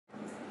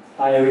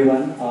Hi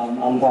everyone,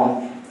 I'm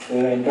Hoang, the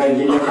Android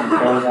engineer from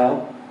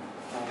Carousell.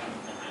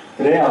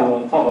 Today I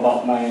will talk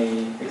about my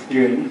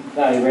experience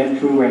that I went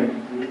through when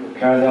using the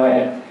Carousell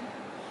app.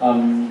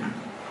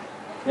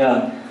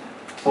 Yeah,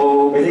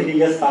 so basically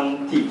just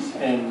some tips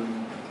and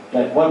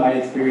like what my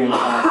experience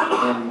was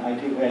when I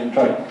did the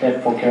Android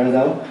app for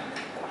Carousell.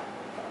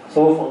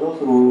 So for those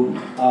who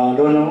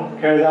don't know,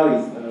 Carousell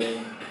is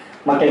a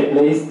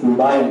marketplace to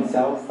buy and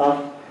sell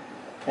stuff.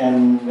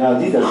 And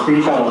this is a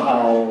screenshot of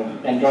our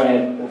Android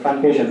app, the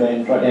front page of the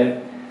Android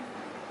app.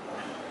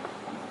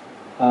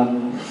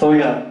 So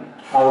yeah,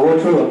 I'll go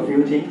through a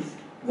few things.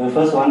 The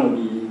first one will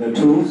be the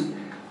tools.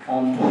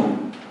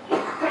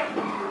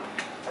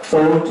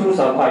 So tools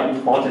are quite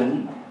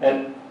important,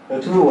 and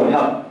the tool will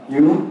help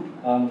you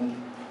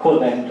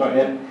code the Android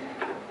app.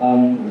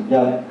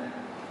 Yeah.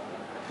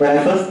 When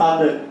I first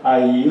started,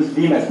 I used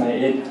Vim as my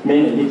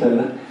main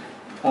editor.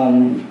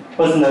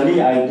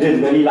 Personally, I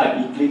didn't really like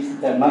Eclipse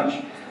that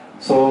much.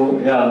 So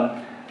yeah,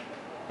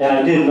 and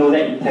I didn't know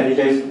that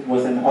IntelliJ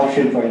was an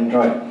option for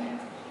Android.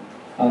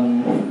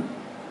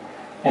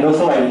 And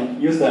also I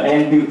used the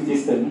N-build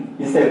system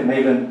instead of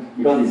Maven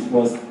because it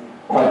was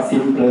quite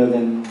simpler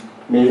than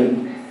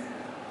Maven.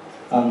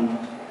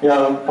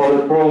 Yeah, for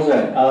the pros,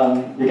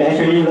 you can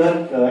actually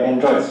learn the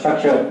Android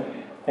structure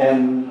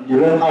and you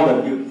learn how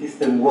the build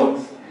system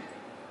works.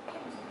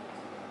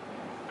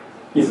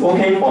 It's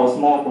okay for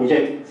small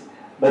projects,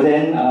 but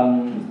then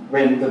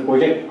when the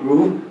project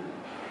grew,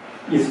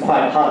 it's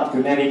quite hard to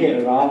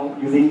navigate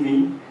around using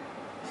Vim.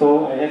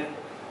 So I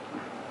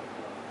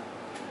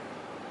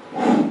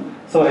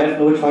have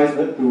no choice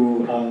but to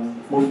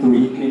move to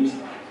Eclipse.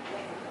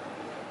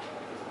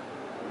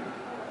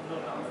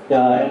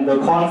 Yeah, and the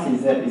cons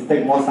is that it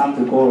takes more time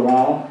to go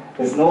around.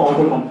 There's no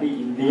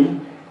autocomplete in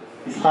Vim.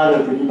 It's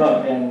harder to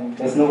debug and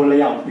there's no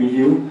layout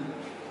preview.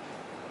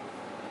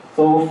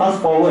 So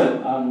fast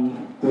forward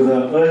to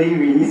the early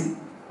release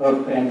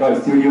of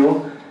Android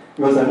Studio.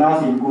 It was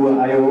announced in Google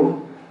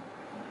I/O.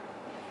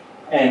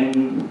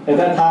 And at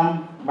that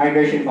time,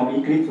 migration from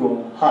Eclipse was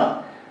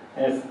hard,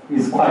 as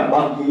it's quite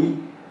buggy.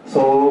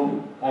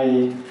 So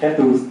I had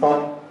to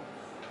stop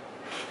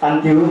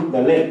until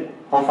the late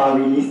alpha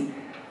release.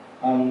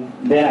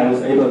 Then I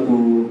was able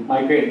to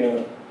migrate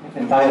the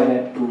entire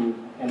app to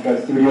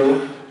Android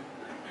Studio.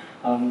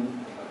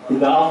 In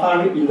the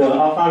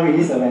alpha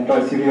release of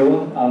Android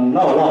Studio,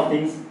 not a lot of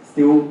things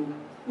still,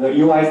 the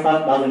UI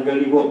stuff doesn't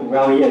really work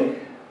well yet.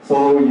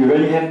 So you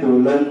really have to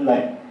learn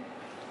like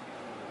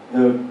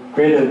the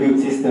grader build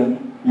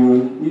system.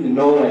 You need to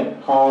know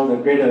like how the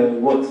grader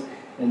works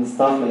and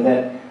stuff like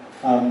that.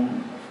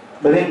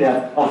 But then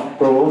there are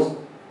pros.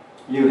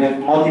 You have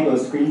multiple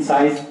screen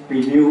size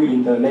preview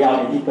in the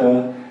layout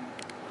editor.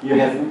 You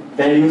have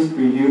values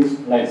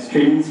previews like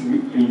strings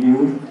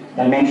preview,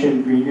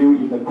 dimension preview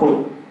in the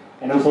code,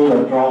 and also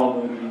the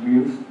drawable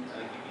reviews.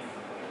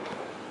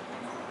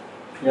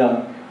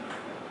 Yeah.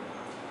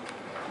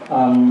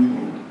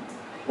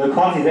 The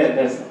cons is that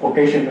there's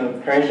occasional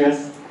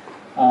crashes.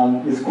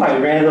 It's quite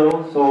rare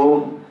though,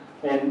 so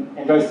and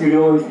Android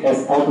Studio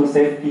has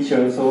auto-save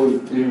feature, so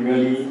it didn't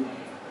really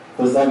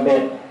was that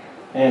bad.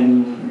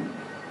 And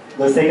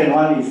the second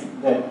one is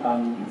that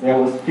there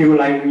was few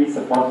libraries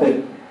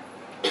supported.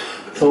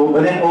 So,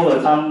 but then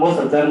over time, most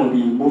of them will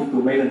be moved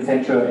to Maven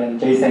Central and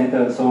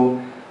JCenter.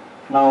 So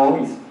now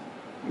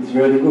it's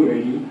really good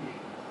already.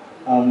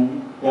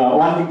 Yeah,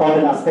 one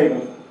important aspect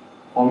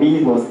for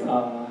me was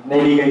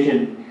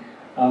navigation.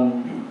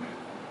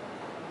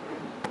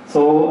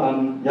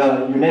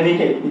 Yeah, you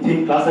navigate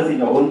between classes in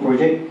your own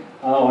project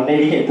or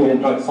navigate to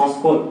Android source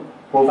code,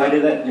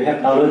 provided that you have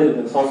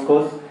downloaded the source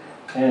code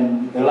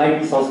and the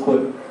library source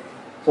code.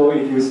 So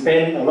if you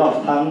spend a lot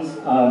of time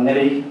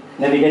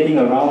navigating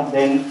around,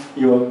 then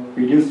you will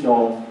reduce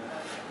your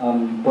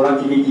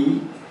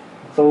productivity.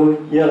 So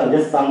here are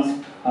just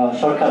some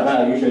shortcuts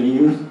that I usually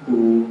use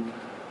to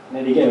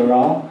navigate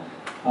around.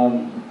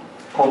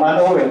 Command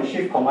O and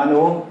Shift Command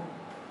O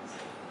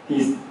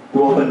is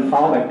to open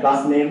file by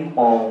class name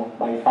or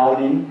by file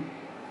name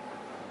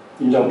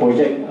in your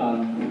project.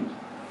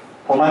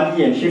 Command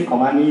E and Shift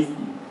Command E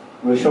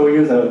will show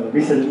you the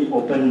recently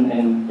opened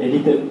and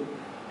edited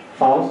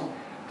files.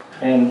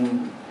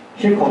 And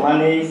Shift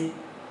Command A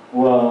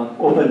will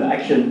open the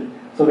action.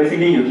 So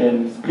basically you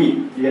can split.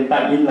 You can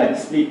type in like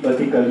split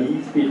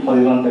vertically, split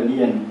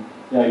horizontally, and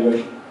yeah,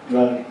 it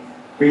will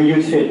bring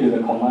you straight to the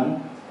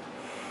command.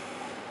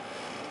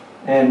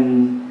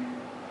 And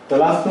the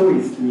last two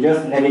is to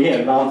just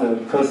navigate around the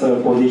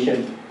cursor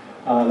position.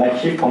 Like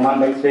Shift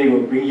Command Backspace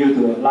will bring you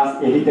to the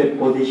last edited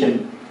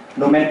position,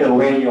 no matter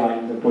where you are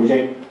in the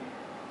project.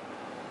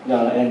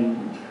 Yeah, and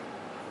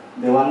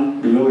the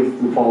one below is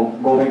to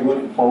go backward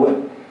and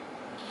forward.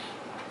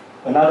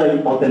 Another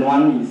important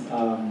one is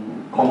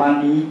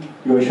Command E.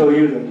 It will show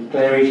you the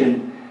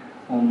declaration.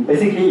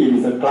 Basically, if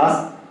it's a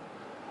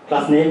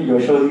class name, it will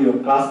show you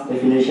your class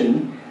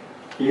definition.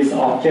 If it's an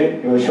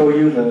object, it will show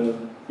you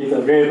if it's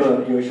a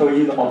variable, it will show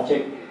you the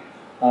object.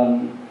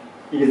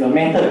 If it's a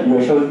method, it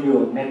will show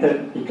you a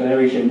method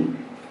declaration.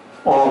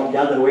 or the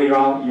other way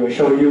around, it will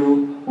show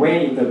you where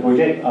in the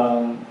project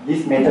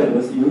this method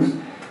was used.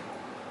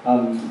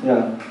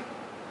 Yeah.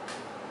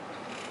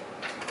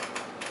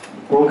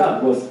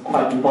 Backup was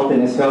quite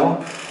important as well.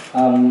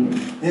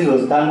 This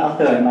was done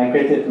after I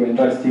migrated to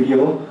Android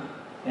Studio.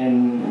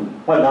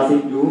 And what does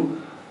it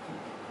do?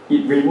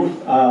 It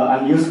removes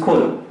unused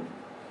code.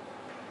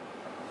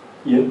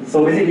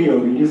 So basically, it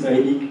will reduce the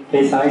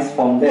APK size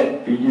from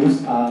that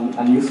reduced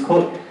unused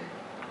code.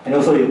 And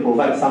also, it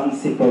provides some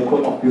simple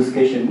code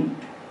obfuscation.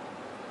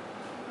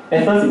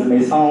 At first, it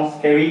may sound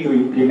scary to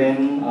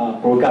implement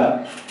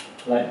Backup.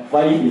 Like,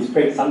 what if you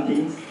spread some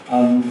things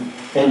and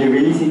you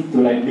release it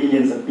to like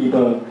millions of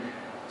people?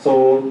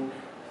 So,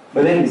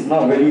 but then it's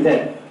not really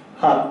that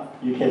hard.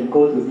 You can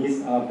go to this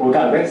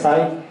Backup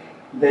website.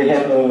 They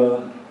have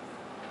a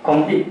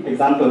complete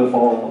example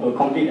for a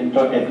complete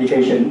Android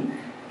application,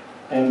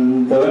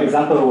 and the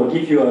example will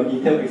give you a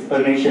detailed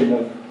explanation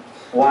of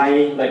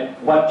why, like,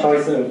 what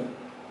choice of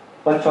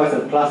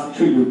class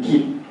should you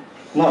keep,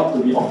 not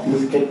to be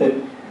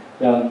obfuscated.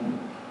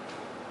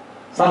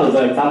 Some of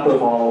the examples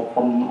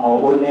from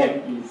our own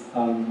app is,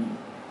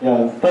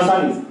 first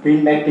one is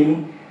print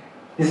mapping.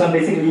 This one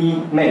basically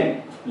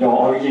map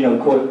your original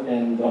code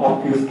and the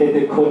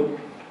obfuscated code.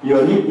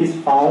 You'll need this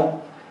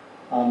file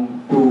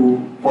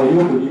for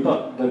you to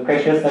debug the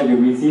crashes that you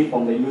receive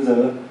from the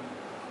user.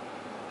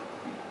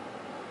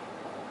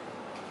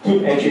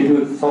 Keep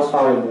attribute source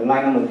file and the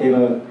line on the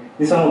table.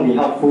 This one will be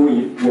helpful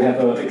if you have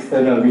an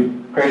external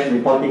crash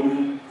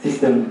reporting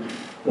system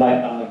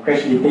like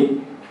crash detect.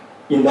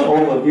 In the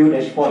overview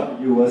dashboard,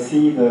 you will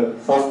see the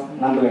source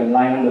number and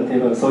line on the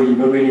table, so you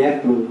don't really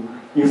have to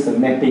use the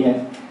mapping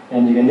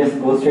and you can just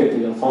go straight to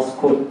your source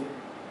code.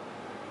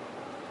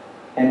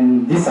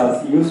 And these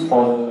are used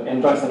for the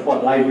Android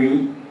support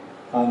library.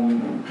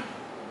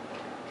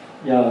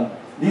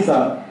 These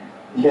are,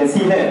 you can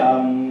see that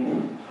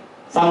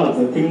some of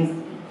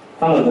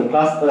the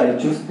class that I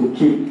choose to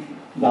keep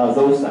are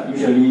those that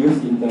usually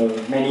used in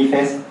the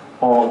manifest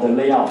or the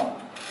layout.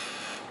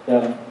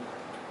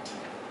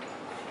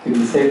 To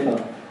be safer.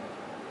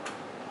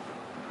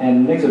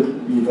 And next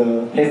would be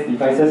the test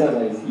devices that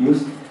I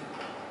use.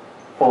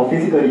 For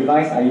physical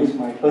device, I use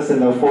my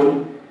personal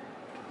phone.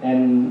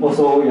 And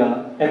also,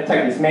 app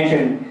tag is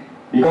mentioned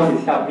because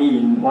it helped me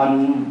in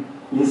one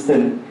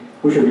instant,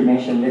 which will be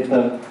mentioned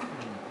later.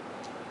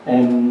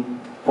 And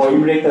for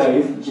emulator, I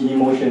use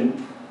Genymotion.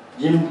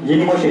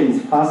 Genymotion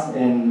is fast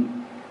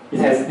and it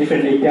has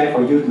different API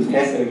for you to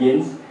test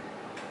against.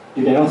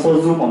 You can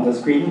also zoom on the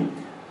screen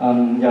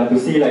to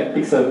see like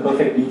pixel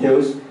perfect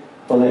details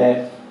for the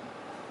app.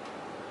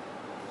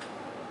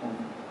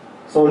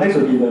 So next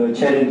will be the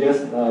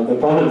challenges, the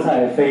problems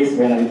I faced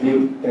when I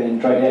built the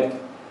Android app.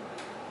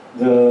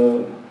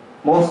 The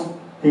most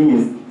thing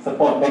is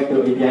support back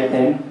to API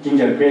 10,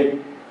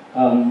 gingerbread.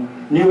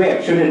 New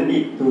app shouldn't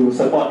need to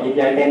support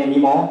API 10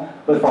 anymore,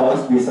 but for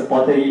us we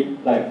supported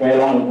it like very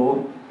long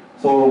ago.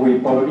 So we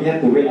probably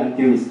have to wait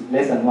until it's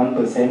less than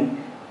 1%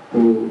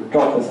 to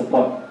drop the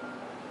support.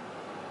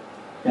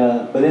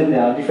 But then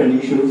there are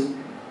different issues.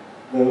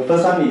 The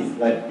first one is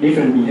like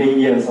different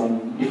behaviors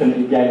on different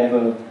API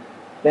level.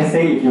 Let's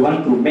say if you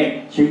want to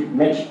match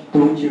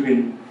two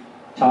children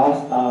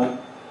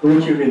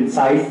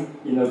size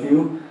in a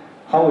view,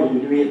 how will you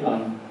do it?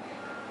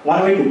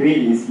 One way to do it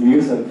is you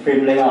use a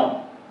frame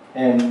layout,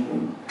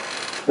 and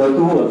the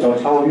two of your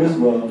child views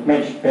will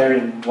match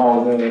parent,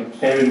 while the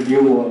parent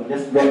view will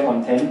just wrap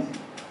content.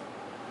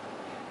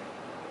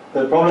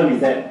 The problem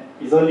is that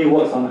it only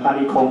works on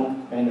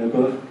honeycomb and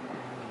above.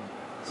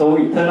 So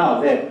it turned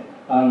out that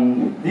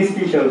these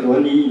features were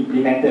only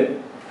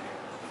implemented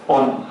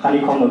on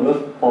honeycomb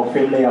above or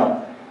frame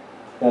layout.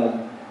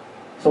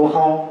 So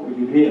how will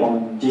you do it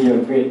on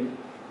gingerbread?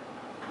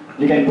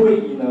 You can put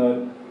it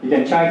you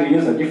can try to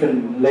use a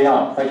different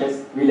layout, such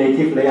as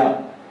relative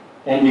layout,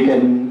 and you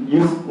can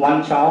use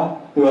one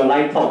child to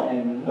align top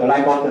and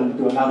align bottom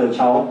to another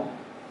child.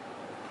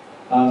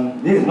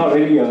 This is not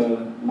really a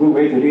good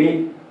way to do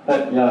it,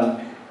 but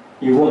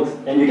it works,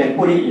 and you can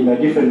put it in a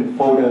different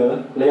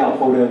folder, layout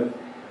folder.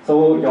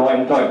 So your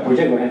Android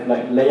project will have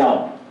like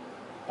layout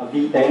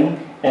v10,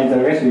 and the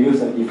rest will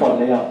use a default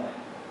layout.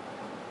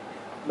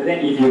 But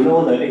then if you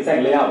know the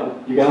exact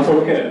layout, you can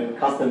also create a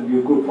custom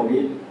view group for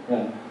it.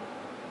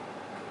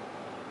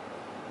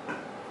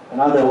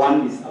 Another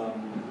one is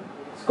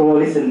scroll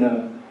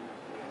listener.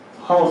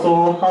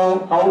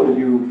 How will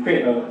you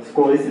create a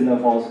scroll listener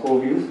for scroll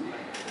views?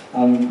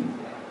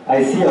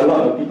 I see a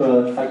lot of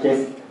people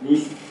suggest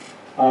this.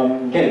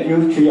 Get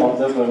view tree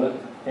observer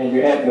and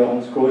you add your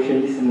on scroll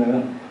chain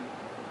listener.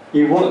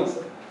 It works,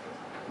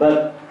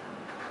 but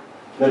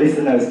the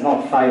listener is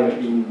not filed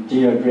in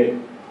gingerbread.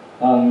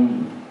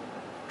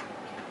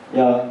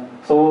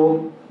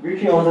 So view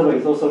tree observer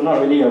is also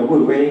not really a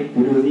good way to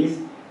do this,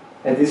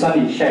 as this one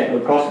is shared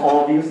across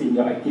all views in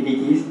your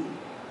activities.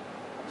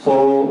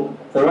 So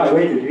the right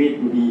way to do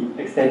it would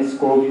be extend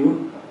scroll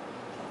view.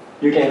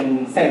 You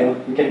can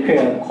create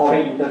a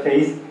callback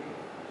interface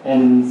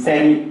and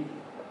send it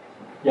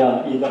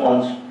in the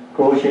on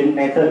scroll chain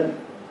method.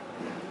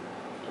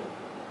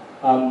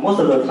 Most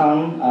of the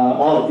time,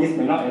 all of this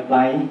may not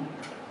apply,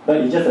 but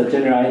it's just a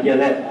general idea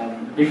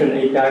that different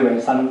API will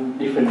have some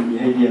different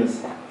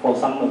behaviors for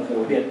some of the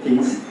weird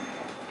things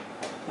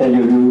that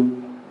you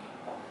do.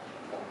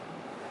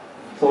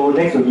 So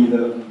next will be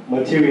the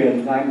material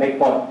design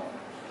backbord.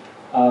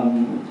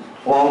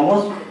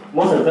 While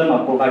most of them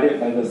are provided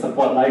by the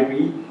support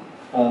library,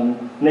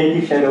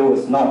 native shadow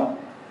was not.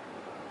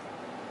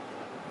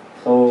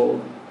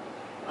 So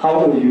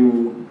how would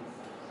you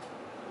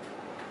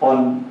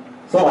on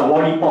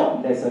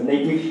Lollipop there's a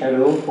native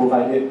shadow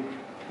provided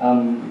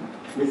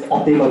with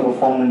optimal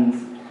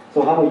performance.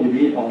 So how would you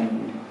do it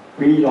on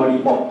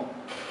pre-Lollipop?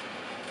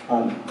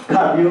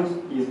 Card views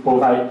is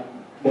provided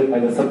by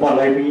the support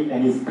library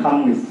and it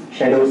comes with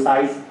shadow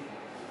size.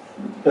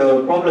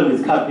 The problem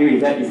with card view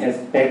is that it has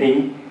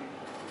padding,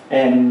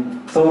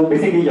 and so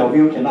basically your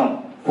view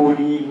cannot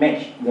fully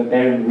match the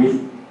parent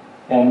width,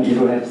 and it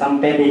will have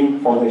some padding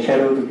for the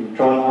shadow to be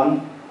drawn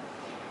on.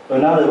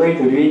 Another way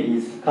to do it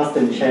is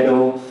custom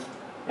shadow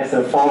as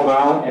a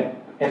foreground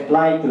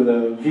applied to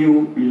the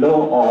view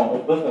below or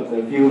above of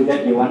the view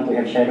that you want to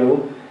have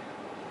shadow.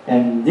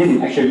 And this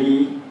is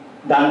actually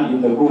done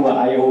in the Google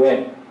I/O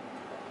app.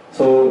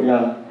 So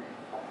yeah,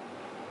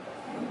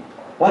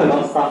 what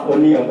about stuff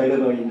only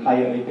available in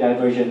higher API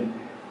version?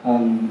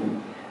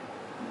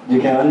 You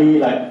can only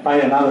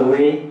find another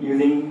way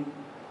using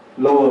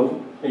lower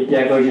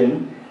API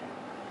version,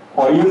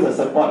 or use a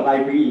support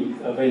library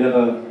if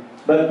available.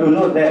 But to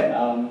note that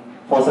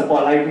for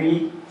support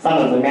library, some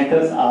of the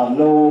methods are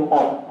no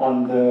op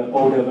on the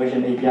older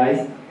version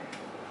APIs.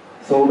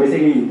 So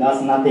basically it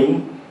does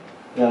nothing.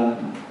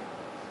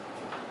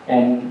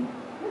 And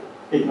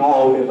ignore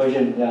older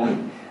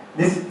version.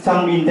 This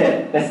means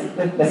that,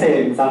 let's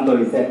say an example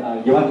is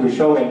that you want to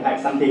show and hide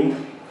something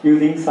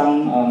using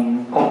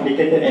some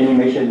complicated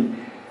animation.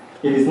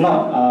 It is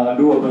not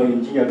doable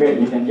in Gingerbread.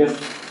 You can just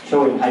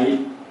show and hide it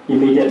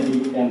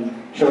immediately and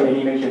show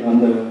animation on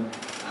the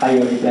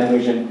higher API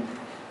version.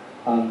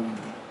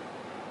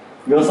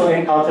 We also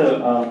encounter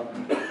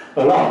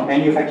a lot of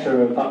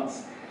manufacturer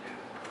bugs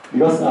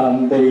because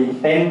they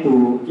tend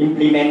to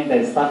implement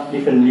their stuff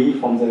differently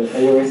from the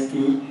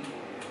AOSP.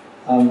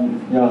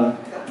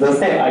 The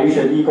step I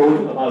usually go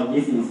to about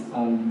this is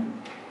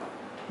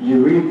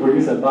you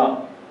reproduce a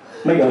bug,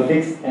 make a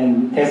fix,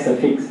 and test the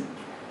fix.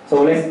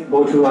 So let's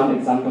go through one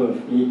example of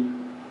it.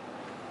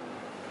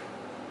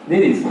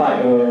 This is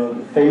quite a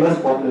famous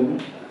problem.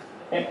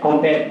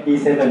 Combat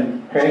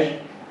B7 crash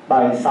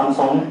by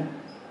Samsung,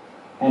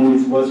 and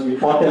it was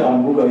reported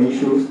on Google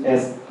issues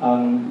as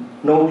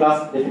no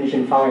class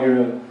definition file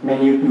error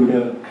menu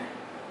builder.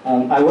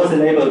 I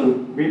wasn't able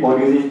to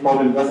reproduce this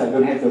problem because I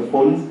don't have the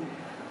phones.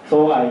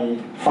 So I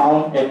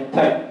found a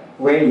tab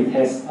where it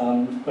has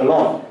a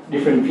lot of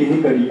different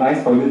physical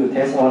devices for you to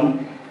test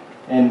on,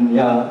 and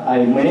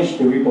I managed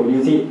to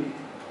reproduce it.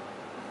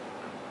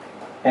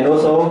 And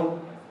also,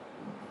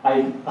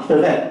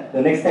 after that,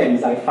 the next step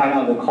is I find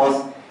out the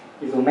cause.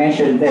 It will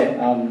mention that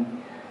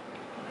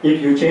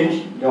if you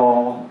change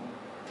your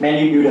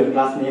menu builder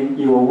class name,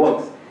 it will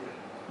work.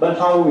 But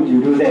how would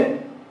you do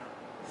that?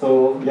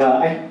 So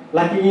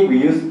luckily we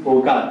use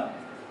Bogart.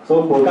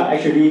 So Bogart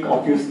actually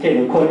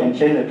obfuscate the code and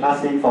change the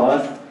class name for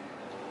us.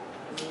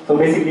 So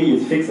basically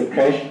it fixed the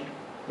crash.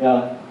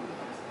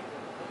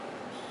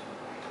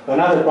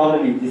 Another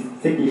problem is this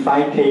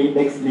 65K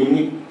text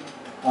limit.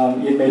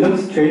 It may look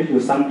strange to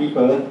some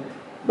people,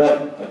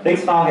 but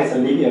text file has a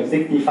limit of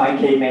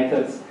 65K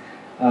methods.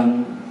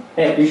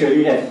 App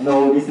usually has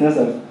no business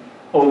of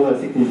over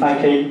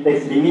 65K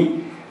text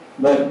limit,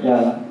 but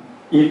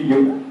if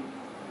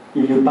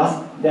you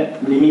pass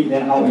that limit,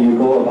 then how will you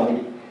go about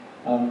it?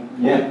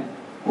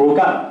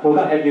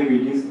 Bogart help you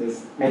reduce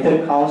this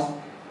method counts,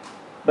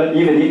 but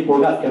even if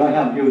Bogart cannot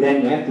help you,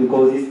 then you have to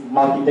go this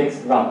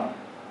multi-text route.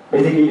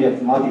 Basically, you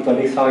have multiple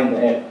text file in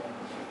the app.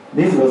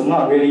 This was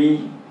not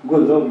really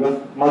good though, because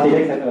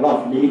multi-text has a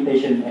lot of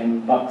limitations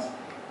and bugs.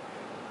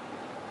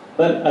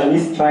 But at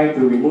least try to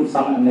remove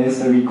some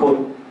unnecessary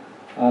code.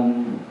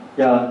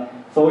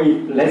 So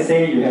if, let's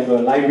say you have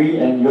a library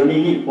and you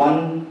only need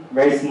one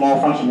very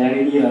small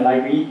functionality in a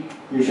library,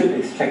 you should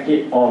extract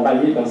it or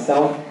write it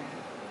yourself.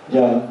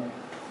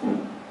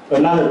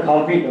 Another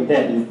culprit of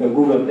that is the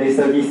Google Play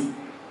Service.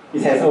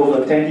 It has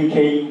over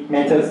 20K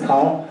methods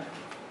count.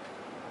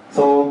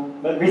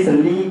 But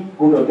recently,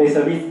 Google Play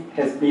Service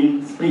has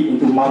been split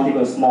into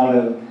multiple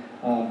smaller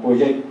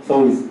projects,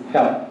 so it's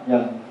helped.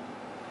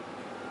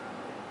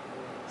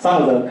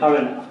 Some of the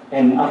current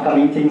and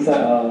upcoming things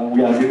that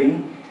we are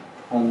doing.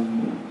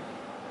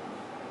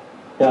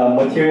 The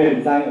material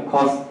design, of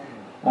course,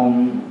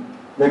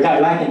 the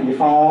guideline can be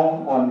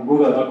found on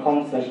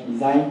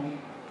google.com/design,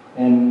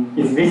 and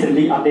it's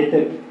recently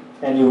updated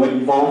and it will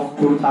evolve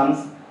 2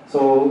 times,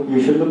 so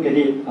you should look at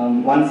it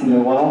once in a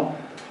while.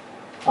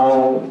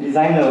 Our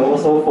designer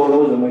also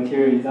follow the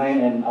material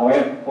design, and our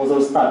app also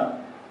start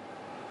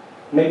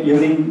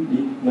using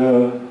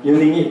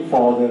it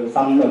for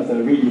some of the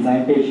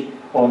redesign page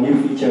or new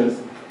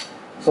features.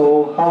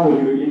 So how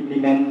will you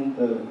implement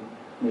the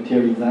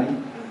material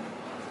design?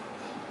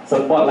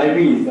 support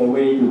library is the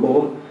way to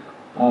go.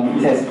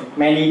 It has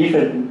many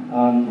different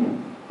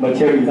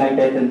material design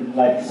patterns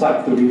like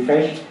swipe to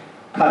refresh,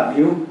 cut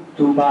view,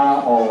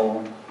 toolbar,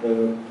 or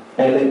the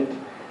palette.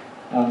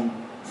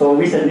 So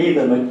recently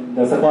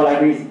the support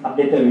library is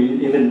updated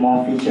with even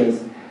more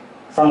features.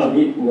 Some of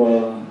it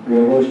we'll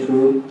go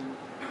through.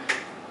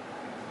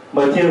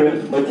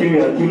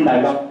 Material team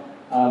dialog.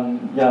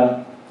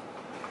 Yeah.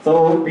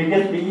 So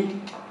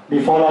previously,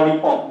 before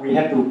Lollipop, we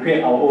had to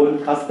create our own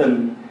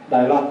custom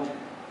dialog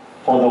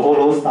for the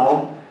whole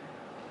style.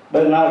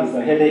 But now it's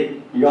a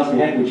headache because we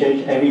have to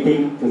change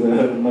everything to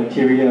the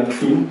material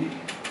theme.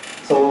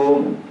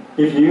 So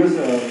if you use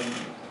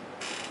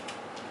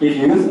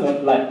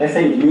like let's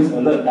say you use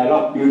alert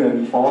dialog builder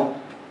before,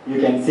 you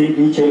can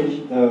simply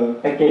change the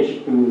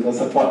package to the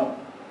support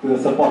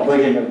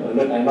version of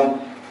alert dialog,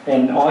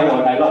 and all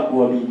your dialog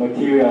will be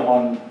material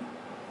on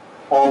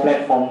all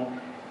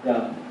platforms,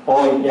 yeah,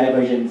 all API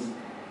versions.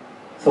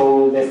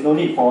 So there's no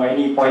need for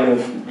any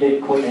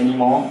boilerplate code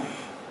anymore.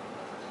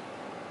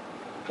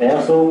 There are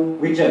also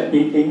widget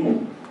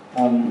tinting.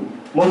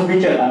 Most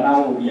widgets are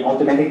now will be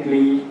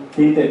automatically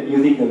tinted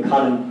using the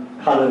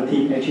color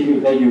theme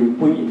attribute that you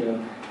put in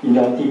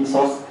your theme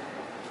source.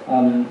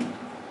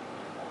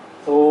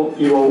 So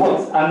it will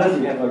work unless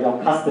you have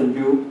your custom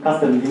view.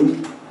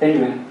 Then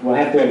you will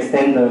have to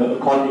extend the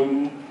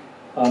according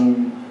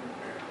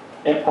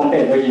app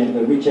compat version of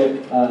the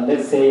widget.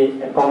 Let's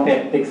say app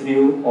compat text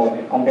view or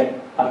app compat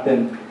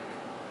button.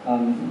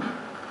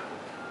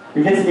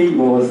 Previously it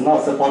was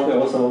not supported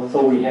also,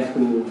 so we have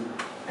to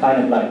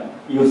kind of like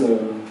use a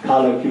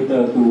color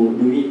filter to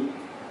do it.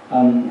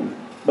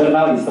 But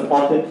now it's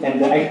supported,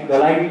 and the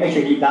library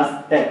actually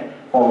does that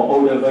for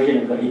older version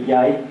of the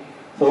API.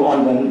 So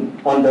on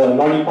the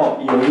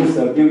Lollipop, you will use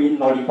the built-in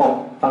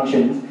Lollipop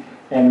functions,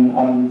 and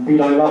on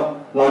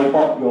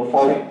pre-Lollipop, you will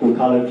fall back to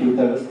color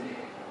filters.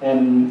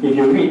 And if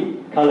you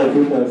read color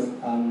filters,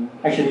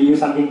 actually use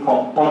something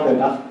called Porter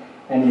Duff,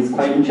 and it's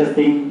quite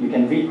interesting. You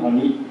can read on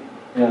it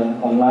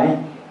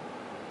online.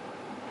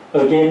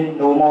 Again,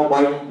 no more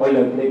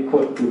boilerplate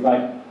code to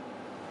write.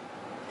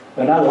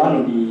 Another one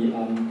will be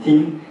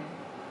theme.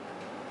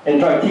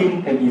 Android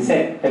theme can be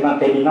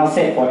now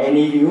set for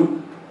any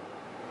view.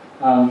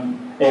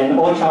 And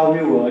all child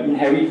view will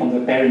inherit from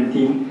the parent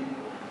theme.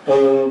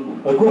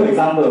 A good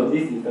example of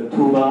this is the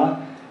toolbar.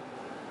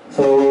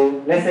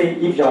 So let's say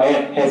if your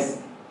app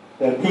has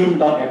the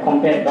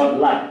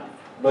theme.appcompat.lite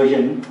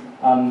version,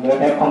 the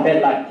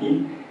appcompat.lite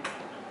theme.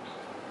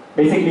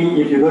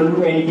 Basically, if you don't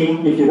do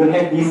anything, if you don't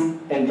have this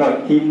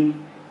Android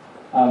theme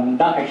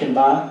dark action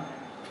bar,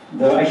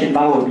 the action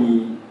bar will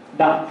be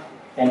dark,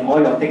 and all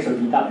your text will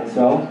be dark as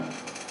well.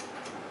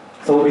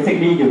 So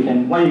basically,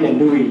 what you can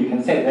do is you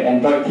can set the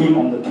Android theme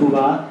on the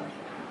toolbar,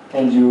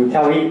 and you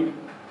tell it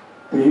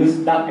to use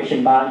dark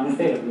action bar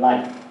instead of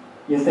light,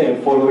 instead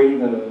of following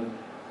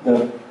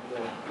the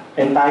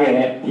entire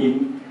app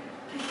theme.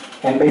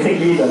 And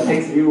basically, the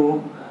text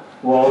view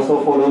will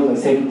also follow the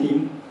same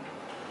theme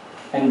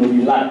and will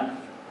be light.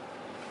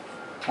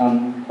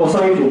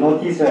 Also, if you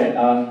notice that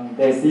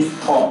there's this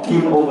called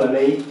theme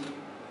overlay.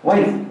 Why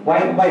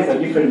is the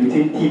difference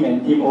between theme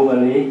and theme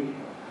overlay?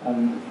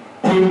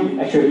 Theme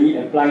actually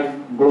applies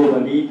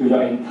globally to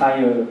your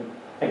entire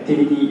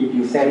activity if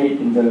you set it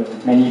in the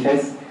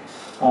manifest.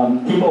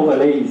 Theme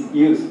overlay is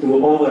used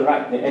to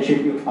override the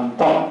attribute on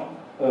top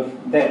of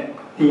that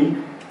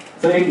theme.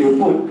 So if you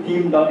put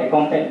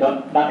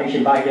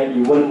theme.accompat.actionbar here,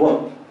 it won't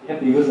work. You have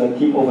to use a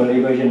theme overlay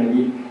version of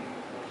it.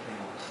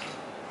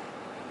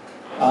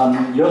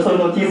 You also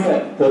notice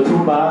that the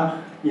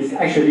toolbar is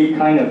actually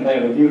kind of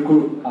like a view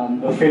group,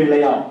 a frame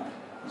layout.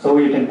 So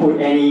you can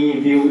put any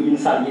view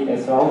inside it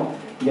as well.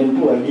 You can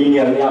put a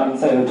linear layout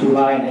inside the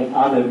toolbar and have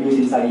other views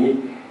inside it.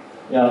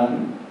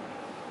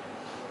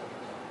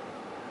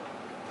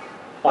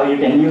 Or you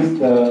can use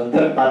the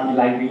third-party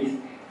libraries.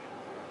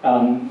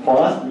 For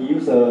us, we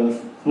use a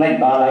snack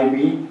bar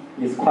library.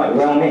 It's quite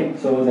well made,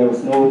 so there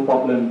was no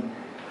problem.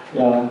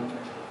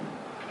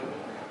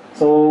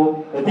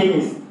 So the thing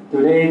is,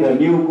 today the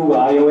new Google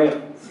I/O app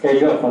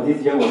scheduled for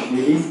this year was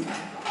released,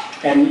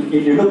 and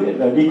if you look at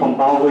the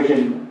decompiled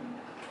version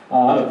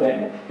of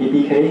the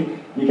APK,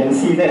 you can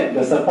see that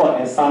the support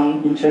has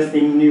some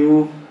interesting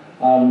new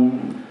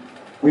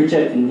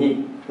widgets in it,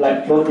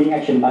 like floating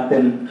action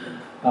button,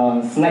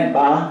 snack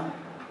bar.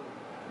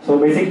 So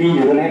basically,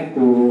 you don't have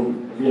to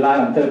rely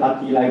on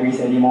third-party libraries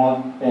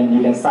anymore, and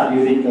you can start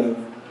using the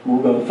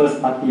Google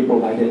first-party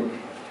provided.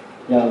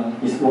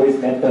 It's always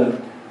better.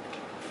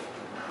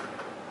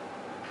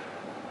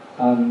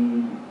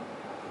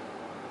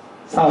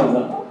 Some of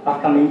the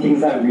upcoming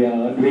things that we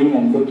are doing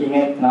and looking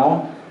at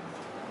now,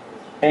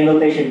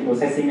 annotation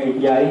processing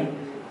API.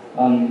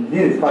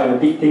 This is quite a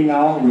big thing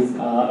now with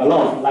a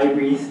lot of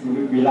libraries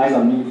relies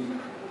on it.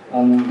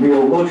 We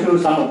will go through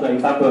some of the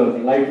examples of the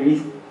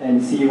libraries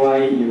and see why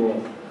it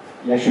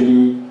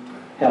actually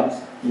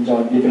helps in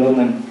your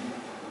development.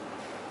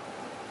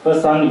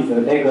 First one is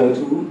the Dagger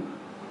 2.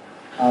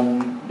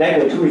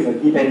 Dagger 2 is a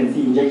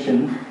dependency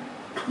injection.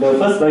 The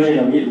first version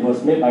of it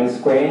was made by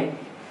Square.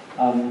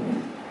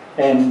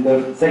 and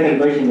the second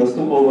version was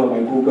took over by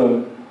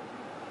Google.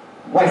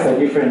 What's the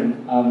difference?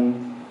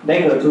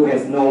 Dagger 2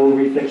 has no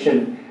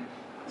reflection.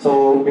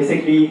 So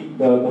basically,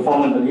 the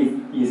performance of it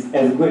is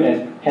as good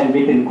as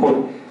handwritten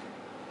code.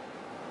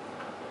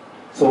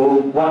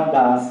 So what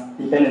does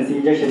dependency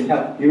injection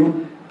help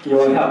you? It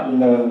will help in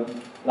the,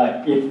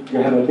 like if you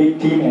have a big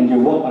team and you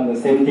work on the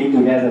same thing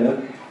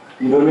together,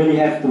 you don't really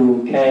have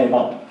to care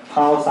about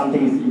how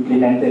something is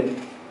implemented.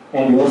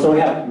 And you also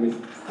help with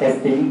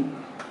testing.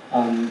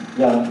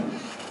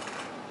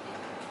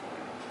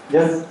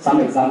 Just some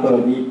example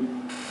of it.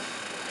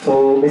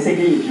 So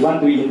basically, if you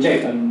want to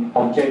inject an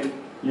object,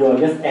 you will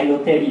just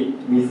annotate it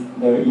with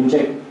the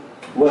inject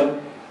word,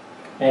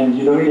 and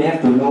you don't really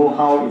have to know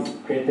how it's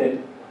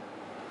created.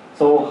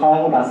 So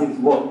how does it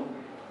work?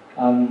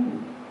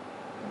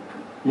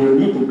 You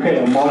need to create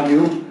a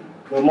module.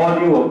 The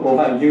module will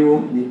provide you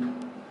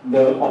with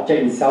the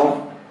object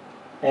itself,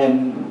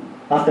 and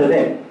after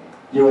that,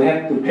 you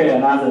have to create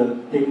another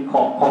thing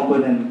called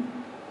component.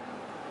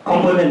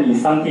 Component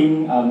is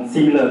something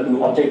similar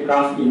to object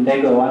graph in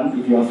Dagger 1,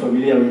 if you are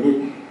familiar with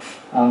it.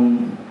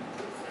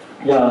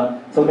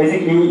 So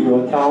basically you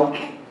will tell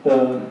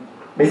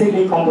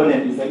basically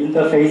component is an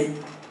interface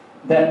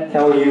that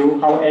tell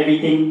you how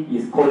everything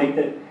is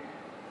connected.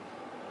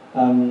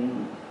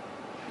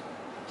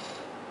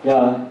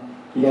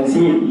 You can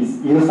see it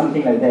is used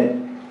something like that.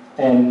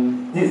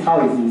 And this is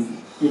how it is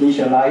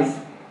initialized.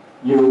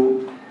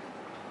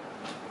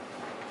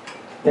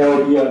 There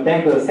will be a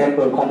Dagger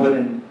sample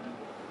component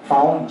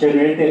found,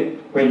 generated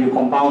when you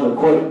compile the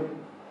code,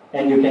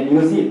 and you can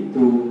use it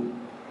to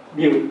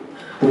build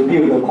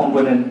the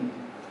component.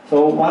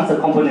 So once the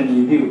component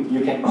is built,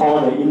 you can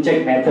call the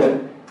inject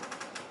method.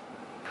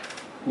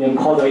 You can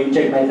call the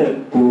inject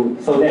method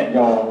so that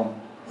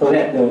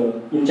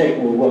the inject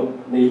will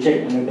work, the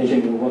inject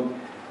annotation will work.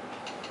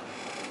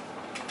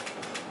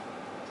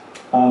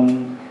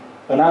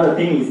 Another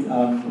thing is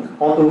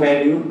auto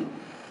value.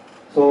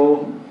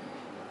 So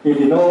if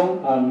you know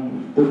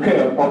to create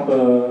a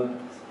proper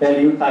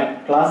value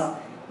type class,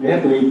 you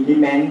have to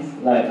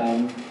implement like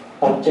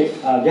object.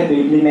 You have to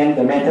implement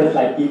the methods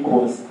like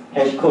equals,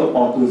 hash code,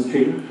 or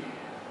toString.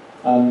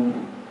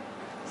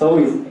 So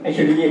it's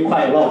actually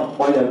quite a lot of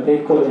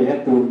boilerplate code you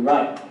have to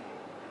write.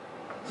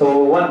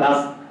 So what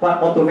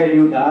auto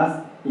value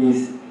does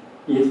is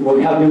it will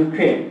help you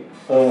create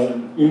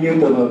an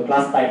immutable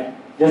class type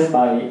just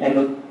by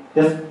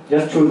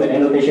just through the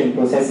annotation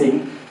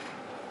processing.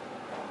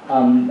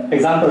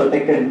 Example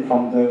taken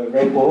from the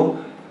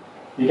repo.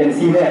 You can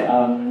see that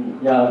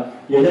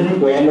you just need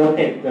to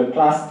annotate the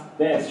class,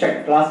 the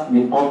abstract class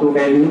with auto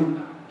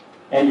value,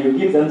 and you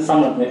give them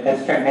some of the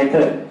abstract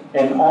method,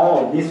 and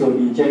all of this will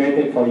be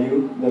generated for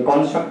you. The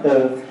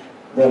constructor,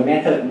 the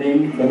method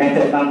name, the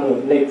method number,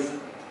 legs,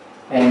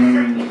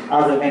 and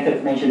other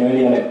methods mentioned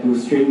earlier like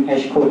toString,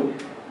 hash code.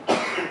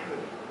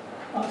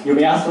 You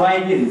may ask why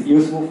this is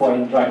useful for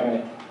Android,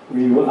 right?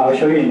 I'll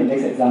show you in the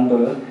next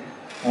example.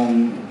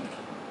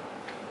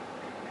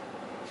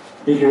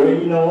 If you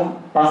already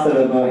know,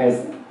 parserable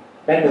has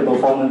better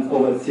performance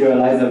over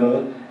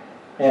serializable,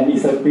 and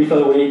it's a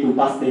preferred way to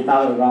pass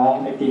data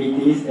around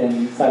activities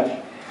and such.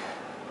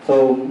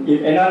 So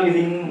if anyone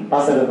using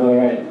parserable,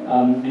 right,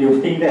 you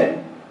think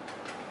that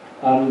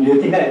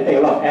it takes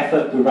a lot of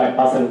effort to write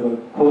parserable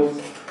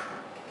codes.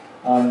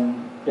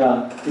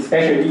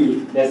 Especially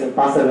if there's a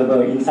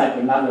parserable inside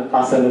another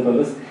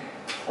parserable,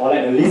 or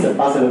like a list of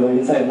parserable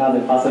inside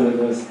another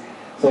parserable.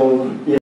 So